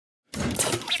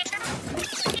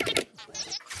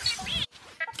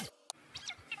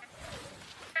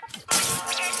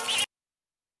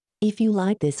If you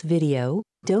like this video,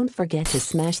 don't forget to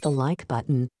smash the like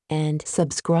button and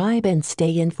subscribe and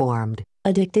stay informed.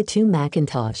 Addicted to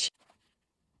Macintosh.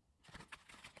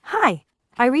 Hi,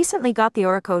 I recently got the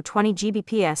ORICO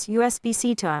 20Gbps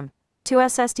USB-C to M.2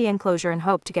 SSD enclosure and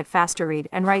hope to get faster read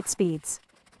and write speeds.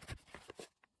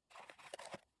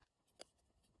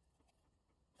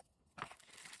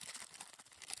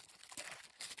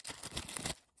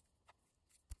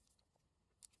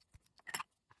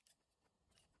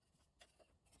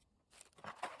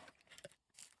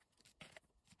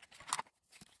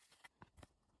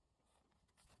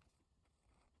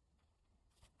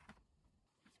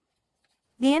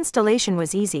 The installation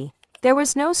was easy. There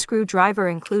was no screwdriver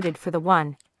included for the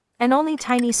one, and only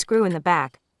tiny screw in the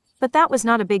back. But that was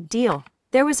not a big deal.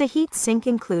 There was a heat sink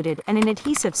included and an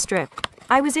adhesive strip.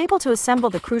 I was able to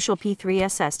assemble the crucial P3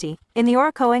 SSD in the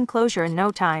ORICO enclosure in no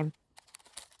time.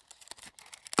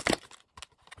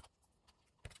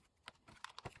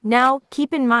 Now,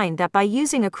 keep in mind that by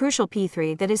using a crucial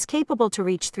P3 that is capable to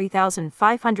reach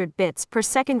 3,500 bits per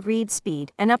second read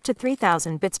speed and up to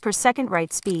 3,000 bits per second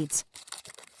write speeds.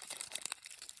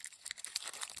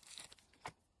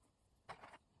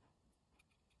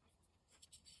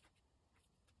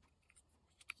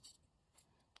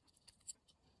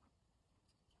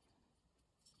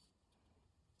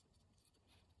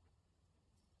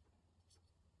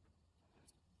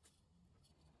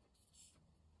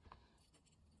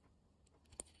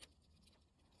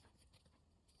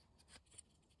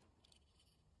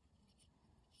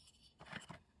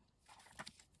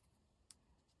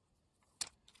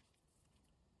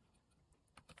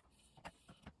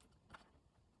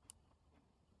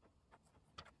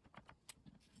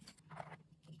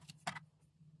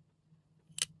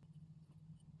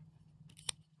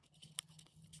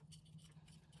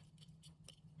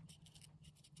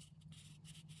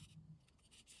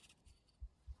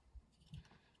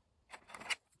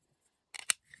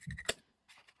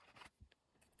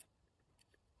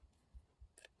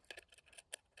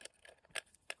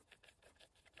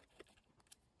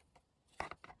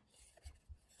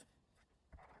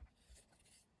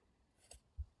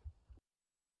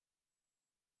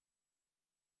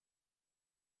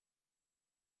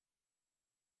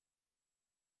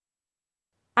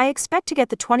 I expect to get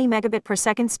the 20 megabit per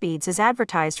second speeds as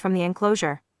advertised from the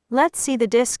enclosure. Let's see the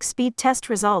disk speed test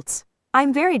results.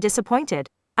 I'm very disappointed.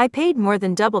 I paid more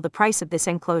than double the price of this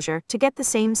enclosure to get the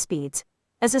same speeds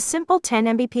as a simple 10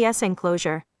 Mbps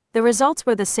enclosure. The results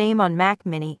were the same on Mac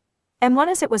Mini M1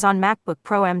 as it was on MacBook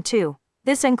Pro M2.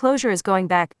 This enclosure is going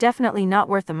back, definitely not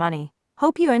worth the money.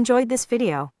 Hope you enjoyed this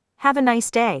video. Have a nice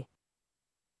day.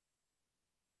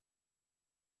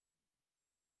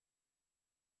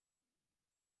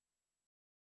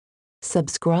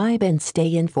 Subscribe and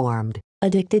stay informed.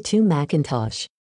 Addicted to Macintosh.